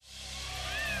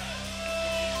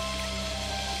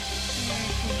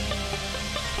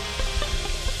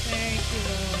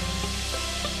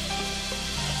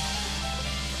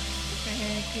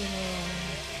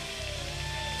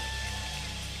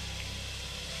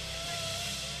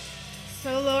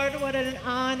Lord, what an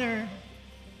honor,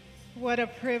 what a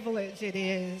privilege it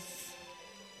is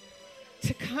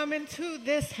to come into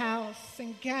this house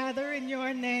and gather in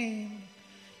your name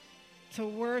to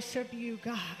worship you,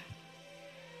 God.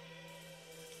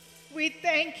 We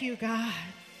thank you, God,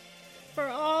 for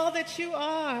all that you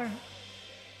are.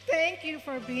 Thank you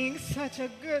for being such a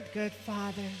good, good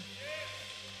Father.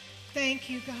 Thank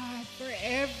you, God, for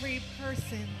every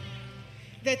person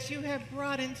that you have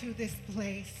brought into this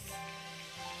place.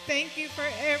 Thank you for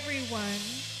everyone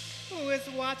who is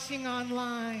watching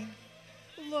online.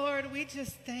 Lord, we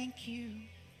just thank you.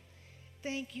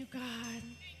 Thank you, God.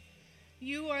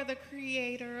 You are the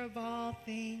creator of all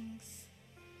things.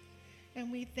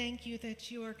 And we thank you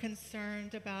that you are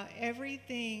concerned about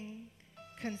everything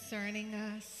concerning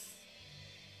us.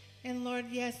 And Lord,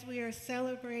 yes, we are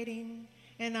celebrating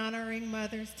and honoring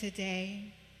mothers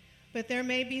today. But there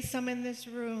may be someone in this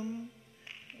room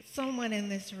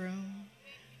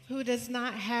who does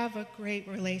not have a great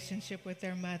relationship with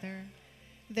their mother.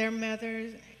 Their mother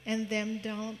and them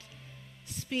don't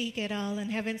speak at all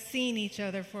and haven't seen each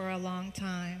other for a long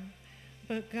time.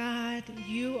 But God,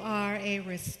 you are a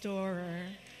restorer.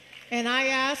 And I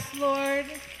ask, Lord,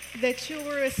 that you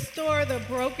will restore the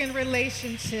broken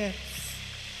relationships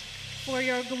for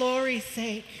your glory's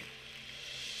sake.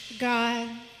 God,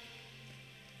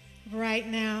 right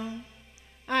now,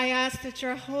 I ask that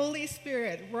your Holy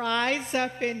Spirit rise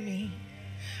up in me.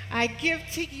 I give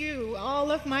to you all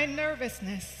of my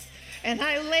nervousness, and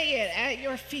I lay it at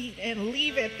your feet and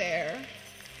leave it there.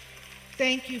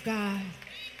 Thank you, God.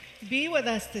 Be with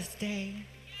us this day.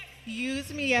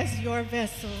 Use me as your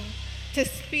vessel to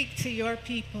speak to your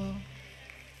people.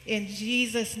 In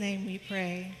Jesus' name we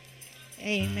pray.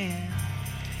 Amen.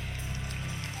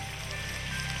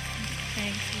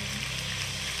 Thank you.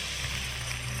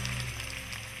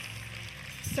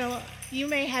 So you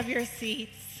may have your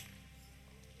seats.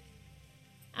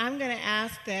 I'm going to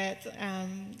ask that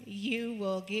you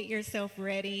will get yourself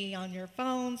ready on your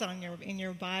phones, in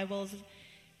your Bibles,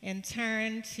 and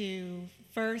turn to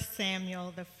 1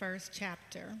 Samuel, the first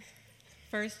chapter.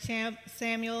 1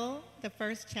 Samuel, the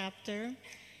first chapter.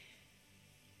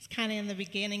 It's kind of in the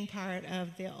beginning part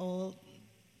of the Old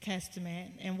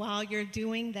Testament. And while you're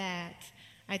doing that,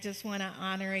 I just want to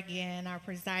honor again our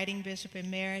presiding Bishop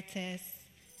Emeritus,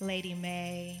 Lady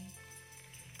May.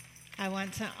 I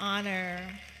want to honor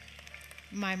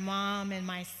my mom and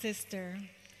my sister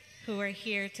who are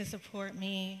here to support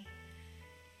me.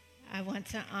 I want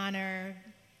to honor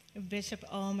Bishop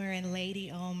Ulmer and Lady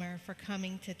Ulmer for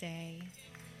coming today.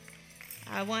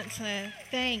 I want to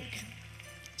thank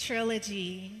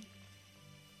Trilogy.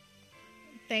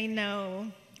 They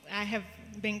know I have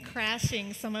been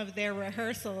crashing some of their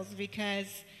rehearsals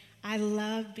because I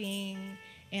love being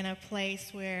in a place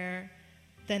where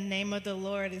the name of the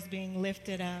Lord is being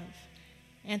lifted up,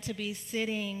 and to be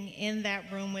sitting in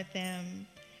that room with them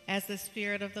as the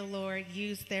Spirit of the Lord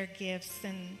used their gifts.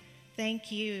 And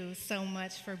thank you so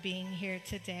much for being here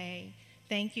today.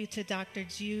 Thank you to Dr.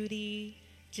 Judy,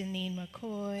 Janine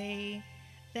McCoy.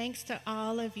 Thanks to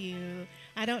all of you.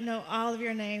 I don't know all of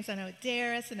your names. I know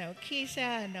Darius, I know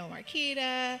Keisha, I know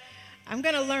Marquita. I'm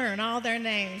going to learn all their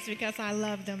names because I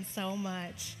love them so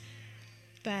much.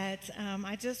 But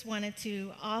I just wanted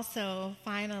to also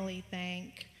finally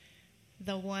thank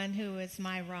the one who is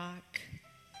my rock,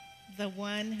 the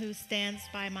one who stands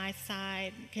by my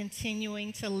side,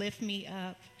 continuing to lift me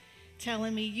up,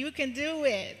 telling me, you can do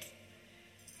it.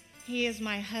 He is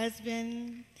my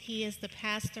husband. He is the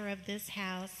pastor of this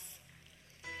house,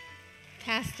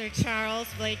 Pastor Charles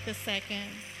Blake II.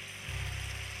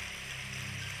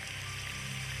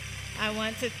 I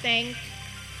want to thank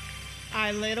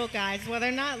our little guys. Well,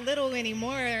 they're not little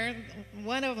anymore.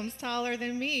 One of them's taller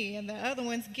than me, and the other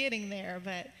one's getting there.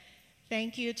 But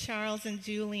thank you, Charles and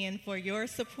Julian, for your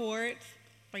support,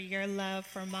 for your love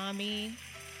for Mommy.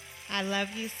 I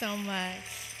love you so much.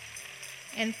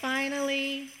 And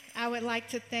finally, I would like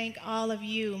to thank all of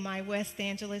you, my West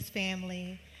Angeles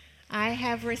family. I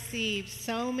have received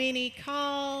so many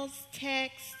calls,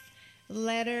 texts,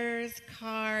 letters,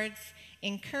 cards,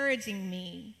 encouraging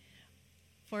me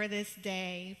for this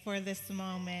day, for this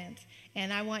moment.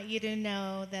 And I want you to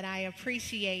know that I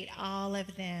appreciate all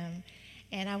of them.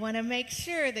 And I want to make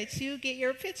sure that you get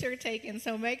your picture taken.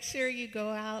 So make sure you go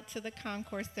out to the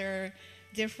concourse. There are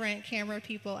different camera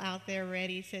people out there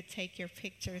ready to take your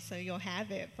picture, so you'll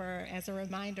have it as a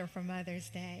reminder for Mother's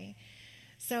Day.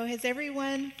 So has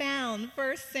everyone found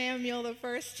 1 Samuel, the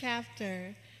first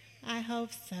chapter? I hope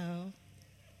so.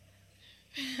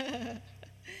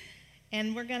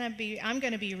 And I'm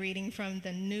going to be reading from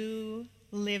the New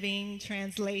Living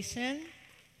Translation.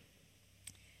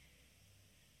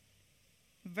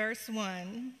 Verse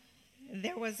 1,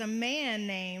 there was a man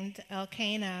named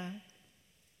Elkanah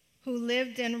who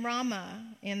lived in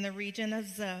Ramah in the region of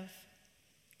Zuph,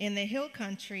 in the hill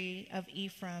country of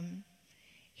Ephraim.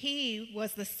 He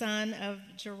was the son of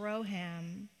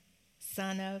Jeroham,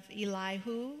 son of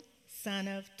Elihu, son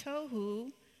of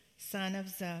Tohu, son of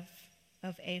Zuph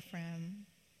of Ephraim.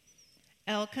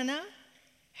 Elkanah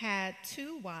had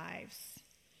two wives,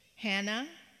 Hannah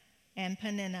and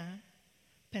Peninnah.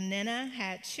 Peninnah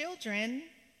had children,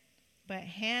 but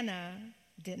Hannah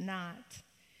did not.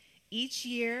 Each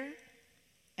year,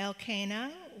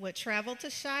 Elkanah would travel to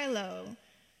Shiloh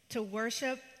to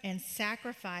worship and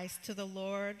sacrifice to the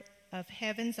Lord of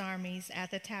heaven's armies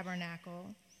at the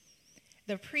tabernacle.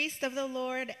 The priests of the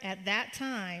Lord at that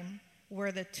time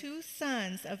were the two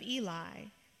sons of Eli,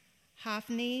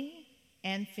 Hophni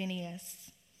and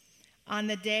Phinehas. On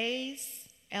the days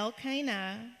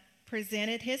Elkanah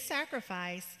presented his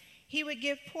sacrifice, he would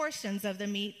give portions of the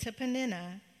meat to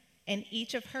Peninnah and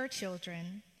each of her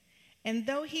children. And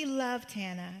though he loved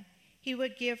Hannah, he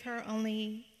would give her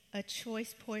only a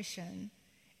choice portion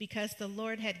because the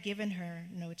Lord had given her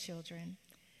no children.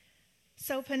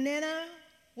 So Peninnah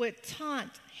would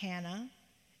taunt Hannah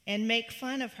and make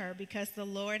fun of her because the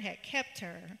Lord had kept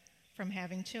her from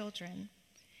having children.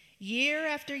 Year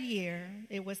after year,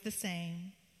 it was the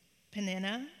same.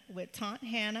 Peninnah would taunt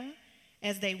Hannah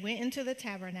as they went into the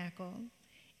tabernacle.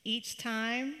 Each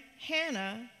time,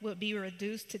 Hannah would be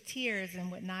reduced to tears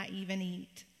and would not even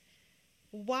eat.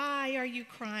 "Why are you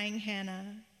crying,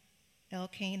 Hannah?"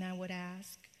 Elkanah would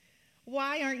ask.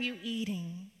 "Why aren't you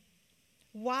eating?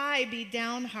 Why be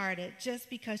downhearted just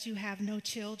because you have no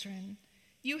children?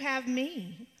 You have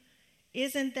me.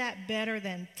 Isn't that better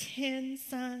than 10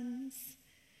 sons?"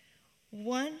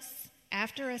 Once,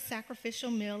 after a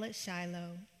sacrificial meal at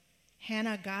Shiloh,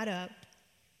 Hannah got up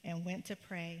and went to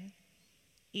pray.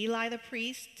 Eli the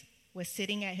priest was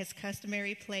sitting at his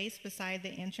customary place beside the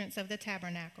entrance of the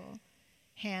tabernacle.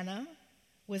 Hannah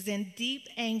was in deep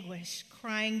anguish,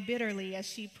 crying bitterly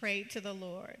as she prayed to the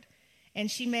Lord. And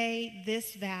she made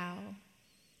this vow: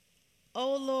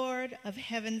 "O Lord of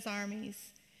heaven's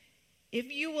armies, if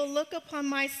you will look upon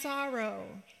my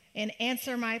sorrow and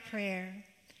answer my prayer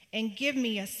and give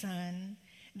me a son,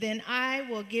 then I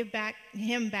will give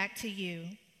him back to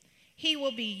you. He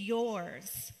will be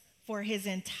yours for his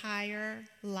entire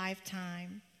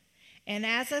lifetime. And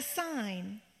as a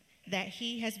sign that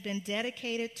he has been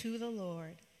dedicated to the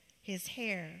Lord, his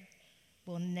hair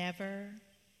will never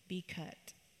be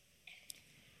cut."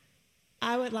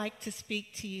 I would like to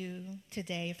speak to you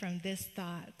today from this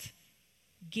thought: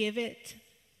 give it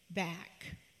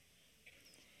back.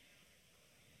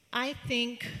 I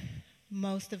think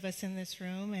most of us in this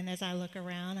room, and as I look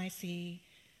around, I see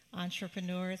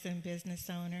entrepreneurs and business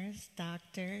owners,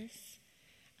 doctors.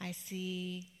 I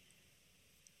see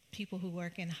people who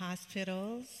work in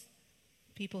hospitals,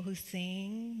 people who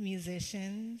sing,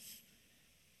 musicians.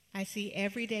 I see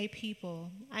everyday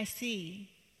people. I see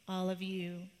all of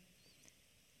you.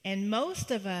 And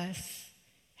most of us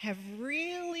have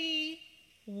really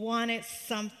wanted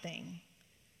something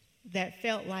that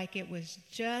felt like it was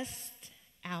just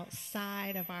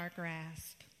outside of our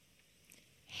grasp.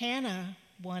 Hannah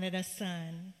wanted a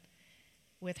son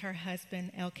with her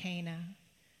husband Elkanah,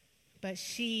 but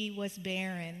she was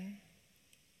barren.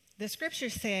 The scripture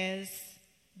says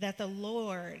that the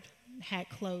Lord had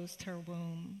closed her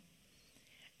womb.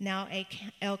 Now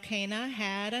Elkanah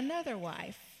had another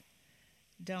wife.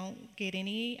 Don't get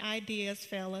any ideas,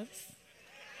 fellas.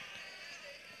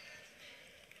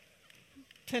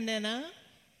 Peninnah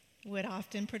would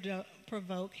often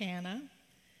provoke Hannah.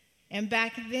 And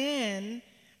back then,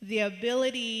 the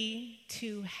ability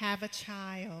to have a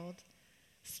child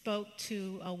spoke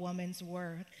to a woman's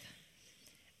worth.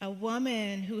 A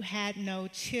woman who had no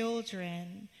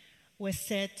children was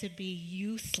said to be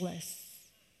useless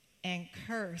and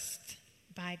cursed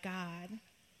by God.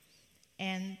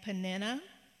 And Peninnah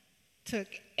took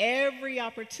every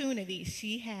opportunity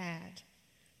she had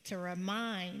to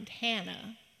remind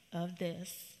Hannah of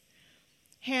this.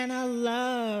 Hannah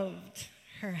loved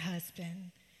her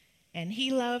husband, and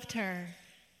he loved her.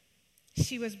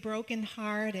 She was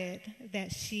brokenhearted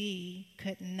that she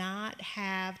could not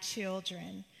have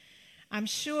children. I'm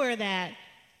sure that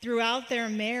throughout their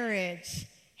marriage,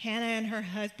 Hannah and her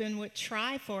husband would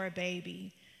try for a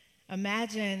baby.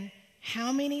 Imagine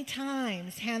how many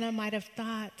times Hannah might have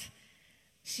thought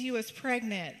she was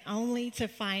pregnant only to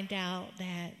find out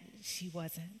that she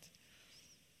wasn't.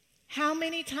 How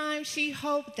many times she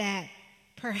hoped that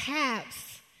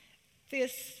perhaps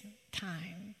this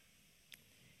time.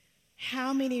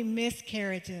 How many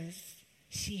miscarriages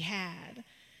she had.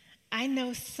 I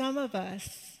know some of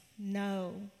us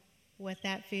know what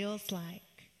that feels like.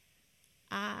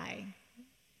 I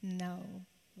know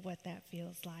what that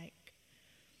feels like.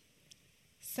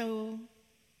 So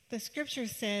the scripture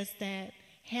says that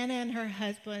Hannah and her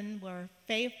husband were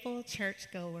faithful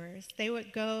churchgoers. They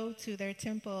would go to their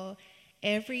temple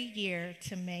every year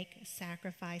to make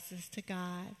sacrifices to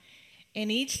God.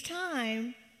 And each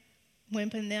time when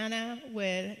Peninnah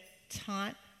would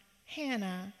taunt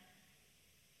Hannah,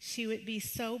 she would be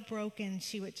so broken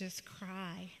she would just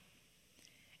cry.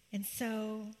 And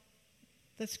so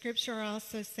the scripture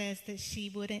also says that she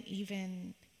wouldn't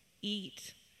even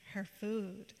eat her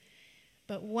food.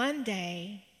 But one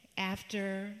day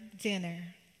after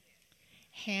dinner,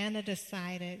 Hannah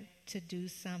decided to do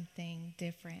something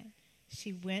different.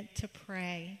 She went to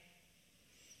pray.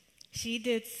 She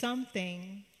did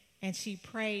something and she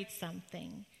prayed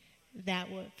something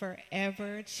that would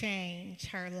forever change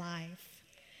her life.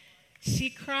 She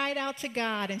cried out to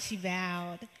God and she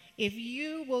vowed, "If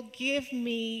you will give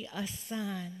me a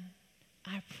son,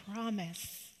 I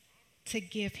promise to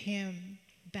give him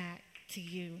back to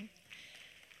you."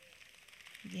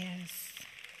 Yes.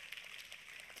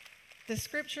 The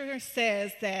scripture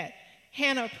says that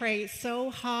Hannah prayed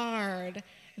so hard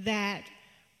that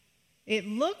it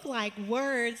looked like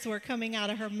words were coming out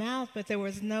of her mouth, but there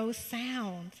was no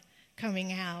sound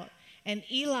coming out. And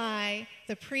Eli,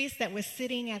 the priest that was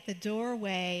sitting at the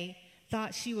doorway,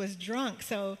 thought she was drunk.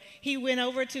 So he went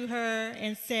over to her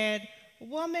and said,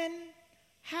 "Woman,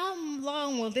 how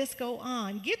long will this go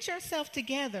on? Get yourself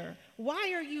together.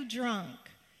 Why are you drunk?"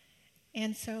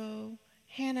 And so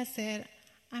Hannah said,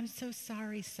 "I'm so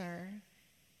sorry, sir.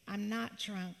 I'm not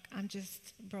drunk. I'm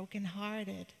just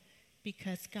brokenhearted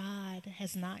because God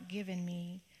has not given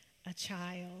me a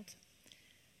child."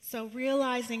 So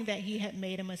realizing that he had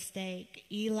made a mistake,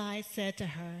 Eli said to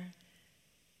her,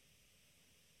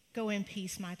 "Go in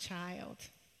peace, my child.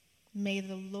 May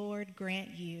the Lord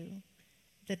grant you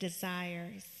the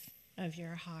desires of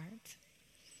your heart."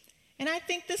 And I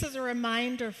think this is a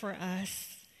reminder for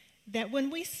us that when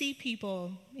we see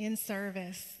people in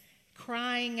service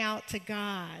crying out to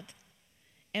God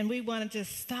and we want to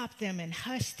just stop them and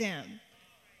hush them,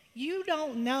 you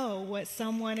don't know what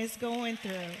someone is going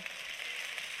through.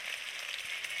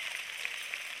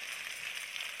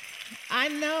 I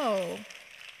know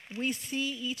we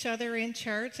see each other in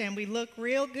church and we look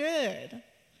real good,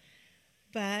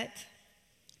 but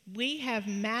we have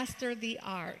mastered the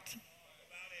art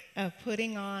of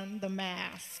putting on the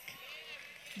mask.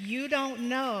 You don't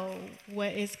know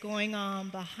what is going on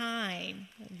behind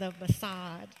the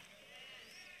facade.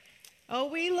 Oh,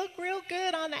 we look real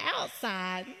good on the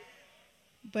outside,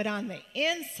 but on the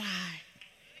inside,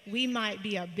 we might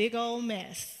be a big old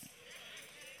mess.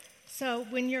 So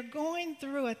when you're going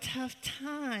through a tough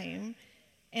time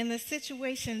and the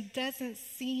situation doesn't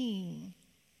seem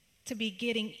to be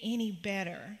getting any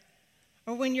better,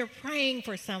 or when you're praying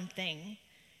for something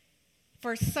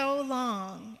for so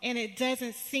long and it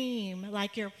doesn't seem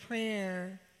like your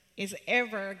prayer is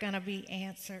ever going to be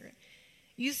answered,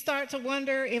 you start to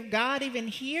wonder if God even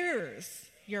hears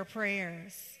your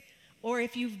prayers or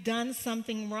if you've done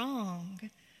something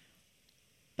wrong.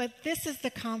 But this is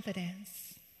the confidence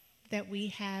that we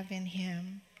have in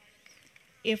him.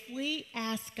 If we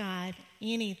ask God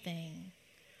anything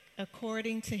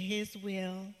according to his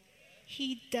will,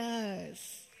 he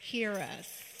does hear us.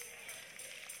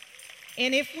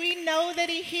 And if we know that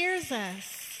he hears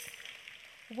us,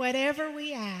 whatever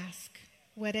we ask,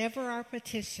 whatever our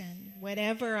petition,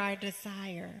 whatever our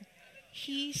desire,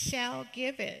 he shall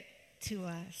give it to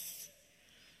us.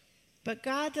 But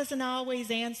God doesn't always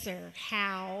answer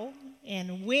how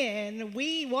and when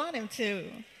we want him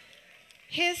to.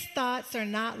 His thoughts are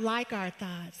not like our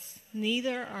thoughts,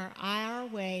 neither are our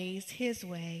ways his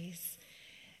ways.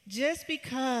 Just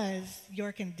because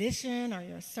your condition or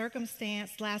your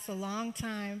circumstance lasts a long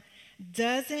time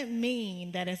doesn't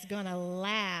mean that it's going to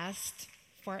last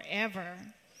forever,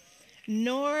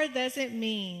 nor does it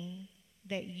mean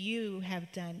that you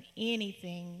have done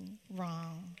anything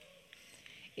wrong.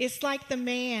 It's like the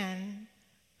man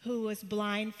who was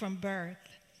blind from birth.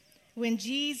 When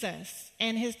Jesus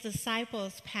and his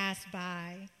disciples passed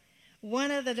by,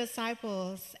 one of the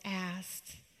disciples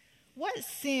asked, "What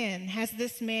sin has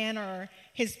this man or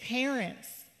his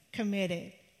parents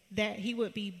committed that he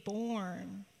would be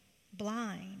born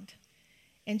blind?"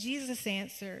 And Jesus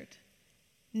answered,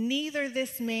 "Neither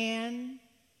this man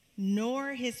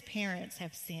nor his parents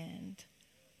have sinned,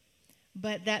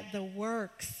 but that the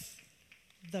works,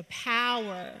 the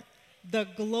power, the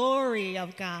glory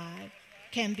of God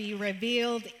can be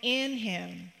revealed in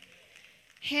him.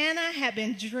 Hannah had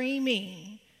been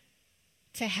dreaming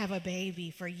to have a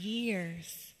baby for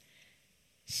years.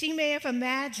 She may have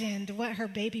imagined what her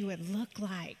baby would look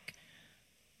like,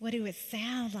 what it would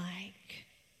sound like,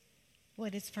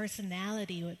 what its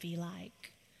personality would be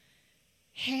like.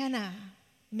 Hannah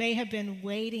may have been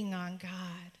waiting on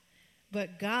God,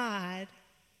 but God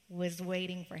was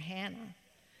waiting for Hannah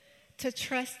to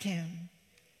trust him,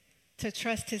 to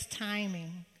trust his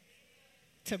timing,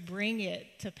 to bring it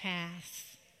to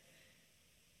pass.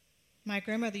 My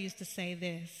grandmother used to say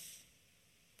this: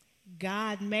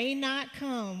 God may not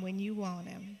come when you want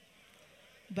him,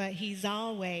 but he's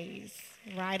always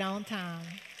right on time.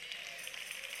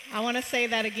 I want to say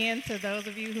that again to those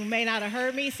of you who may not have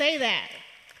heard me say that.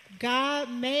 God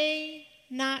may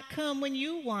not come when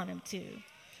you want him to,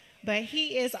 but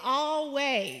he is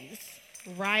always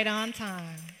right on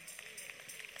time.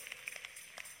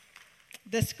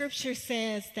 The scripture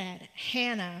says that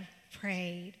Hannah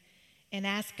prayed and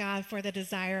asked God for the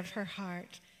desire of her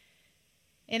heart.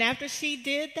 And after she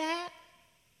did that,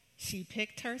 she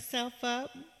picked herself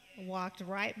up, walked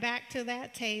right back to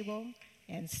that table,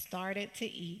 and started to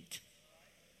eat.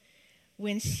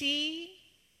 When she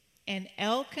and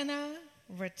Elkanah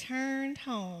returned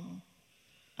home,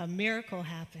 a miracle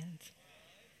happened.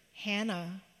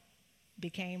 Hannah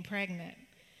became pregnant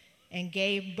and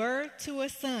gave birth to a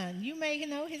son. You may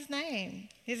know his name.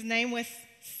 His name was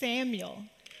Samuel.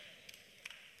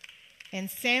 And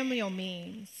Samuel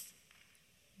means,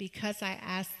 because I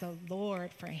asked the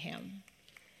Lord for him.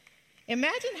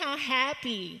 Imagine how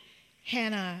happy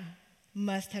Hannah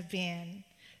must have been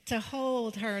to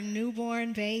hold her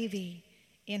newborn baby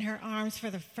in her arms for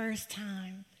the first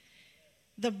time.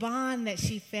 The bond that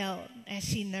she felt as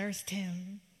she nursed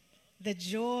him, the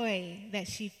joy that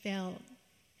she felt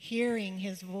hearing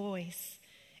his voice.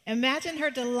 Imagine her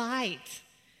delight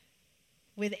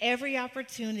with every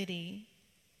opportunity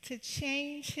to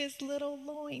change his little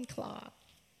loincloth.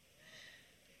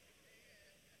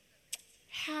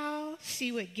 How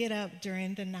she would get up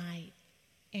during the night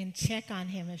and check on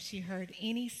him if she heard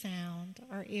any sound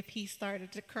or if he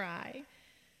started to cry,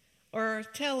 or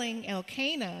telling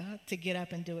Elkanah to get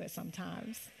up and do it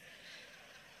sometimes.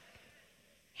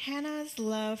 Hannah's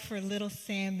love for little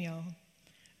Samuel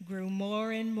grew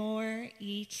more and more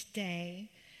each day.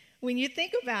 When you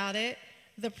think about it,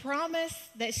 the promise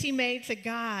that she made to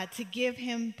God to give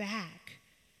him back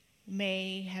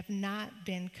may have not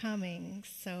been coming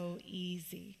so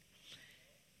easy.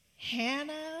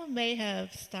 Hannah may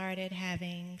have started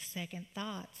having second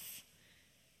thoughts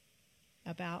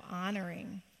about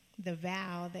honoring the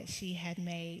vow that she had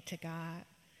made to God.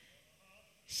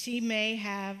 She may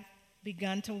have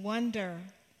begun to wonder,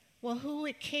 well, who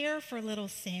would care for little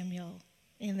Samuel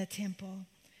in the temple?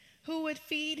 Who would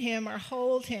feed him or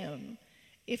hold him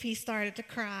if he started to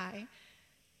cry?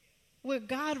 Would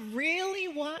God really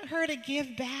want her to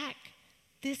give back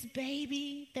this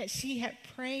baby that she had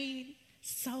prayed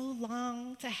so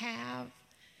long to have?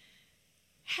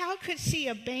 How could she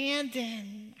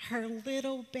abandon her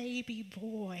little baby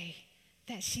boy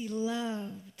that she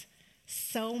loved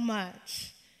so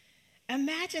much?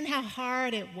 Imagine how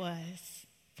hard it was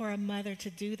for a mother to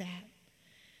do that.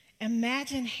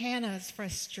 Imagine Hannah's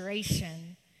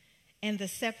frustration and the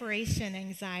separation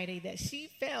anxiety that she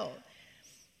felt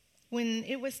when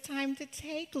it was time to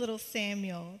take little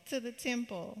Samuel to the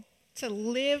temple to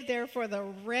live there for the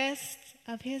rest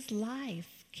of his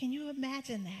life. Can you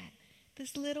imagine that?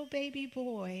 This little baby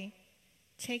boy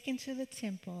taken to the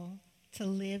temple to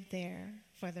live there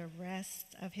for the rest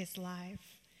of his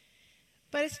life.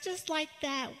 But it's just like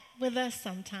that with us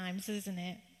sometimes, isn't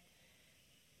it?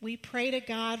 We pray to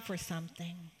God for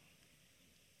something.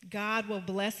 God will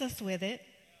bless us with it,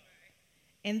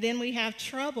 and then we have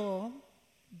trouble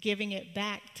giving it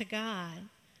back to God.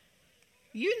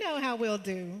 You know how we'll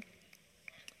do.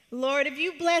 Lord, if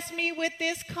you bless me with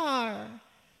this car,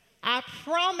 I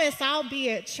promise I'll be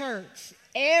at church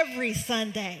every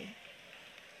Sunday.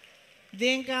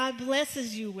 Then God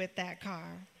blesses you with that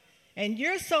car. And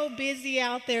you're so busy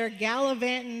out there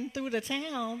gallivanting through the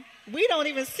town, we don't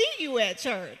even see you at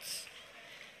church.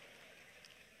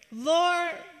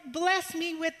 Lord, bless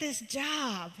me with this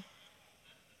job.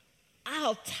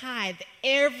 I'll tithe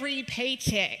every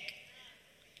paycheck.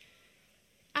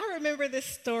 I remember this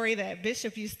story that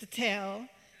Bishop used to tell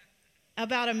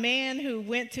about a man who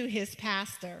went to his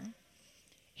pastor.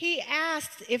 He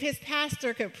asked if his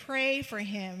pastor could pray for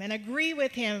him and agree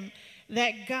with him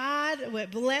that God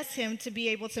would bless him to be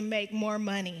able to make more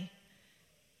money.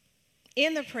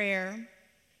 In the prayer,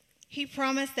 he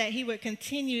promised that he would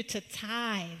continue to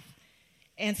tithe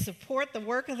and support the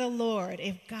work of the Lord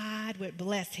if God would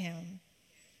bless him.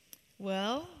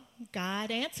 Well, God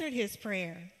answered his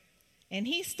prayer, and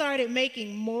he started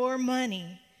making more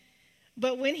money.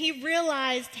 But when he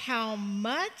realized how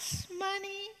much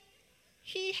money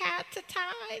he had to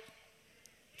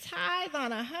tithe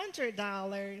on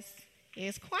 $100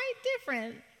 is quite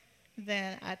different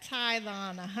than a tithe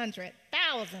on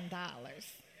 $100,000.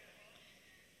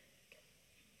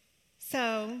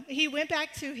 So he went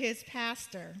back to his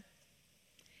pastor,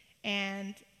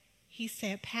 and he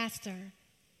said, "Pastor,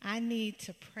 I need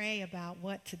to pray about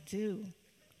what to do."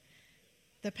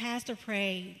 The pastor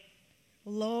prayed,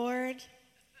 "Lord,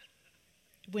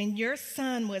 when your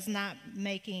son was not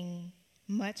making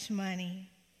much money,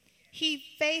 he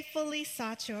faithfully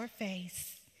sought your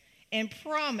face and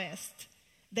promised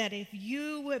that if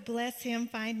you would bless him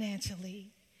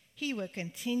financially, he would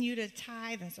continue to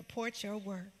tithe and support your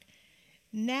work.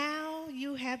 Now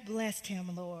you have blessed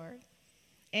him, Lord,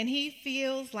 and he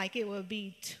feels like it would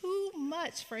be too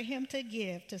much for him to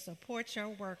give to support your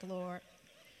work, Lord.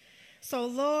 So,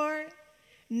 Lord,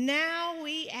 now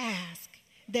we ask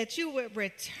that you would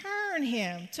return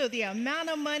him to the amount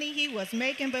of money he was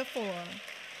making before,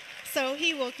 so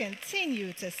he will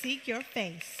continue to seek your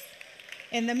face."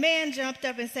 And the man jumped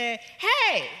up and said,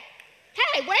 Hey,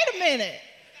 wait a minute.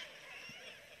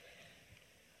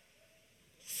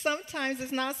 Sometimes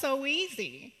it's not so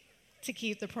easy to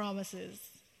keep the promises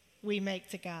we make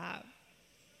to God,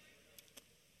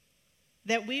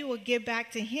 that we will give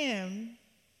back to him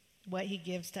what he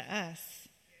gives to us.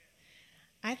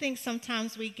 I think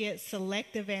sometimes we get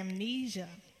selective amnesia.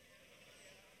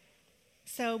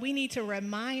 So we need to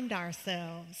remind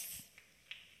ourselves.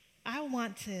 I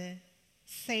want to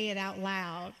say it out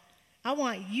loud. I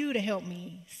want you to help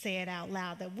me say it out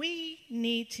loud, that we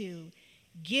need to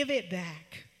give it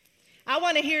back. I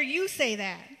want to hear you say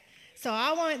that. So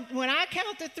when I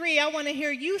count to 3, I want to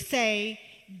hear you say,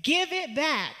 "Give it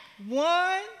back."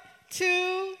 1,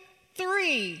 2,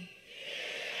 3.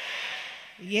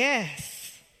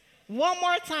 Yes. One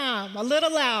more time, a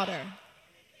little louder.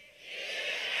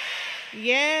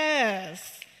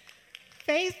 Yes.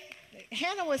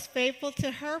 Hannah was faithful to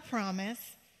her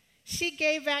promise. She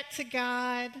gave back to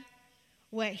God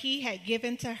what he had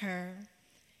given to her.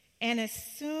 And as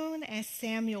soon as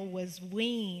Samuel was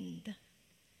weaned,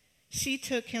 she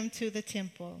took him to the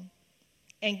temple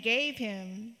and gave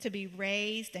him to be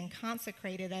raised and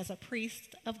consecrated as a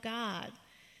priest of God.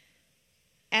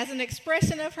 As an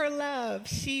expression of her love,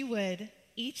 she would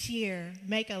each year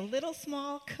make a little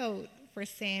small coat for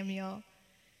Samuel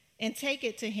and take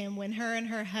it to him when her and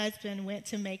her husband went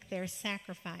to make their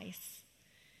sacrifice.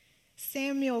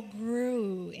 Samuel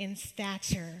grew in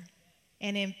stature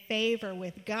and in favor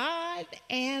with God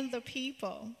and the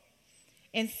people.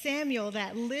 And Samuel,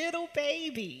 that little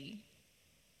baby,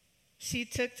 she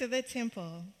took to the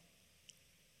temple.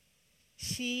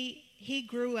 He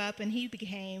grew up and he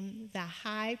became the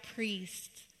high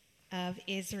priest of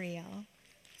Israel.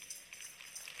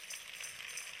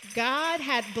 God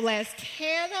had blessed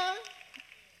Hannah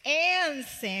and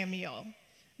Samuel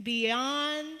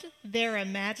beyond their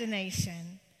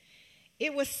imagination.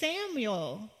 It was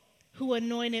Samuel who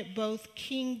anointed both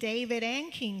King David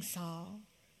and King Saul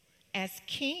as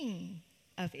king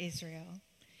of Israel.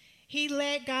 He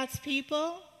led God's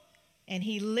people and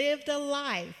he lived a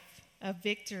life of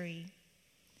victory.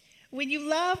 When you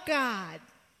love God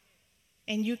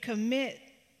and you commit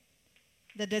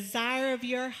the desire of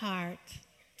your heart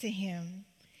to him,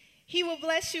 he will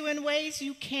bless you in ways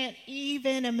you can't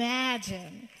even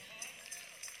imagine.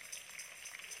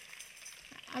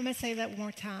 I'm going to say that one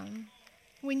more time.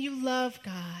 When you love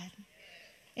God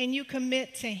and you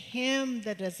commit to him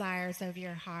the desires of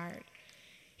your heart,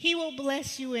 he will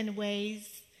bless you in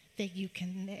ways that you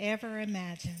can never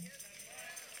imagine.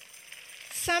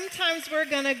 Sometimes we're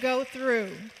going to go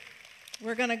through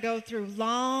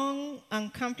long,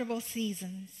 uncomfortable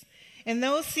seasons. And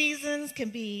those seasons can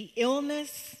be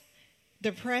illness,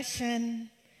 depression,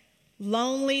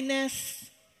 loneliness,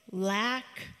 lack,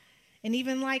 and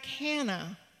even like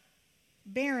Hannah,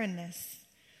 barrenness.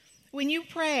 When you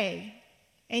pray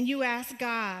and you ask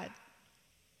God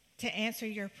to answer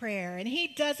your prayer and he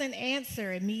doesn't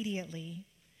answer immediately,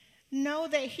 know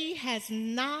that he has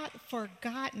not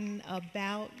forgotten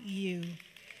about you.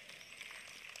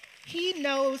 He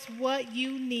knows what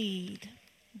you need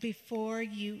before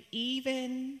you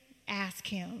even ask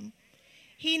him.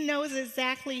 He knows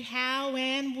exactly how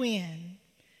and when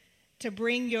to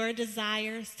bring your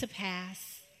desires to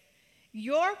pass.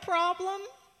 Your problem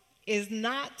is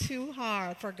not too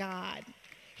hard for God.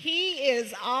 He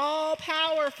is all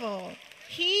powerful.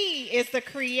 He is the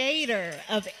creator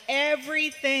of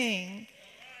everything.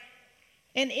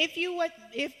 And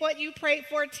if what you prayed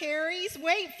for tarries,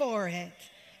 wait for it.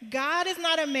 God is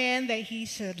not a man that he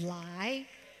should lie.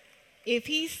 If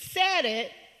he said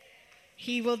it,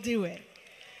 he will do it.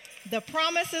 The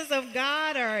promises of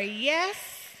God are a yes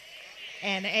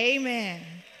and amen.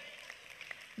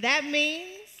 That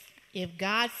means if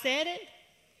God said it,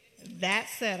 that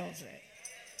settles it.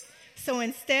 So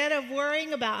instead of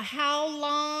worrying about how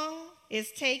long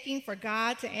it's taking for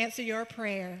God to answer your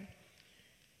prayer,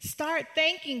 start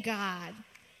thanking God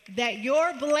that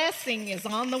your blessing is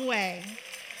on the way.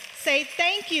 Say,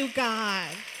 thank you, God.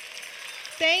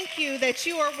 Thank you that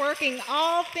you are working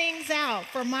all things out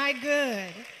for my good.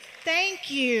 Thank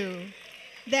you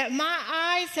that my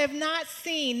eyes have not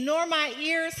seen, nor my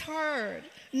ears heard,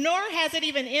 nor has it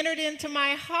even entered into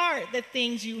my heart the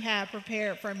things you have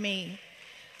prepared for me.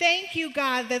 Thank you,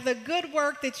 God, that the good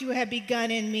work that you have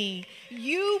begun in me,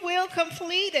 you will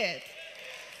complete it.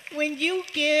 When you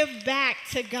give back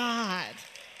to God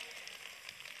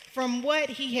from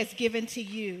what he has given to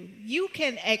you, you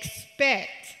can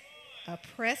expect a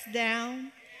pressed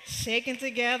down, shaken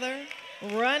together,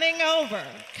 running over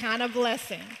kind of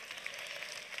blessing.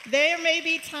 There may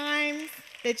be times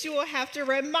that you will have to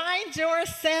remind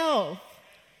yourself,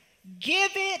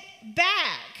 give it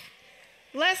back.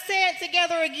 Let's say it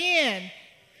together again.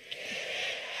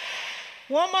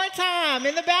 One more time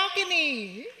in the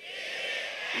balcony.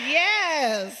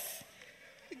 Yes.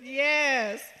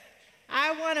 Yes.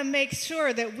 I want to make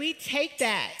sure that we take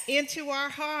that into our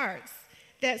hearts,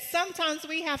 that sometimes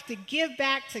we have to give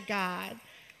back to God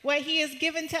what he has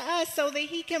given to us so that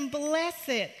he can bless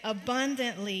it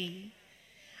abundantly.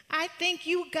 I think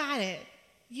you got it.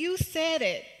 You said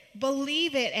it.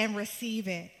 Believe it and receive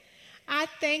it. I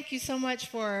thank you so much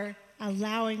for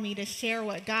allowing me to share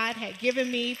what God had given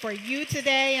me for you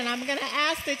today, and I'm going to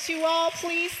ask that you all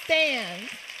please stand.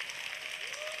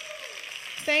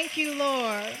 Thank you,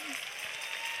 Lord.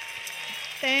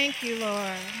 Thank you,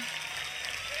 Lord.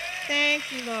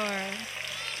 Thank you, Lord.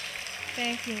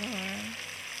 Thank you, Lord.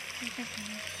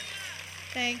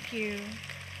 Thank you.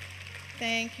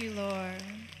 Thank you, Lord.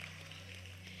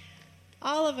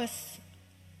 All of us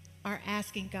are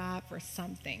asking God for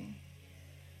something.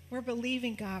 We're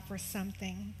believing God for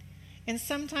something. And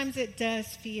sometimes it does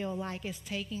feel like it's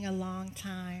taking a long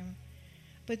time.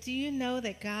 But do you know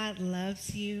that God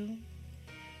loves you?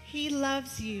 He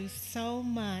loves you so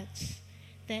much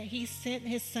that he sent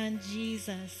his son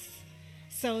Jesus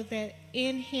so that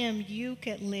in him you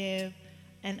could live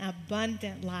an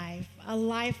abundant life, a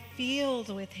life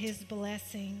filled with his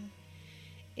blessing.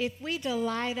 If we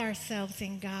delight ourselves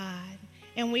in God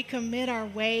and we commit our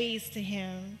ways to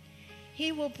him,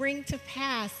 he will bring to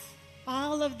pass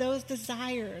all of those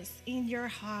desires in your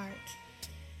heart.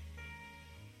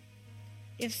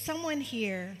 If someone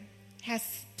here has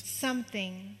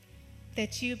something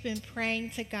that you've been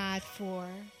praying to God for,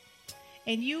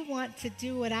 and you want to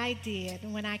do what I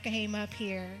did when I came up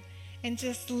here and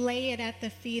just lay it at the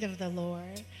feet of the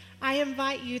Lord, I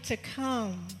invite you to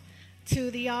come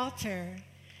to the altar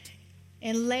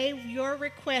and lay your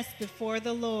request before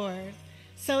the Lord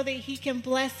so that he can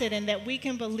bless it and that we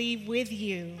can believe with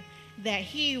you that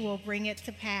he will bring it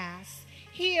to pass.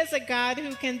 He is a God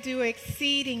who can do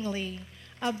exceedingly,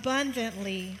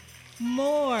 abundantly,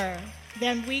 more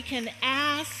than we can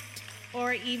ask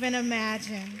or even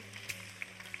imagine.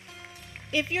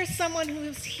 If you're someone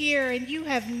who's here and you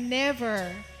have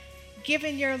never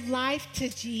given your life to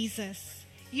Jesus,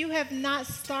 you have not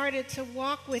started to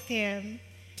walk with him,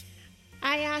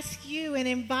 I ask you and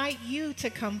invite you to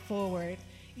come forward.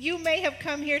 You may have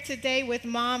come here today with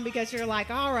mom because you're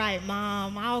like, all right,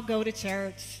 mom, I'll go to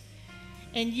church.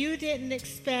 And you didn't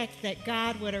expect that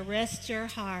God would arrest your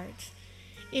heart.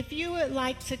 If you would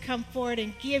like to come forward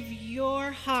and give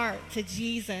your heart to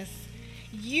Jesus,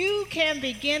 you can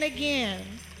begin again.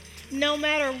 No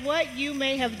matter what you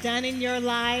may have done in your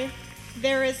life,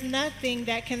 there is nothing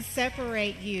that can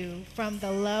separate you from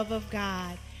the love of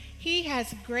God. He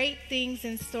has great things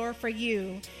in store for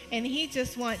you, and he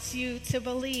just wants you to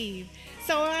believe.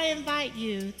 So I invite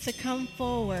you to come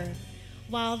forward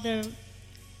while the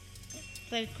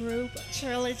group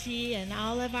Trilogy and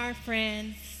all of our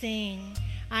friends sing.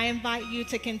 I invite you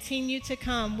to continue to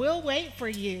come. We'll wait for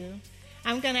you.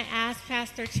 I'm going to ask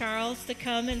Pastor Charles to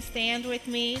come and stand with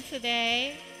me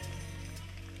today.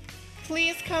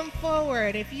 Please come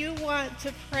forward if you want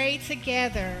to pray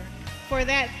together for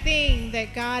that thing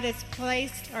that God has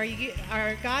placed or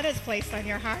God has placed on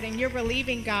your heart and you're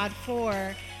believing God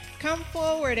for. Come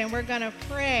forward and we're going to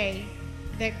pray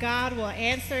that God will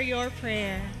answer your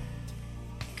prayer.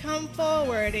 Come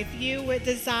forward if you would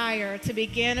desire to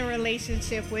begin a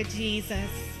relationship with Jesus.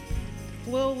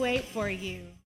 We'll wait for you.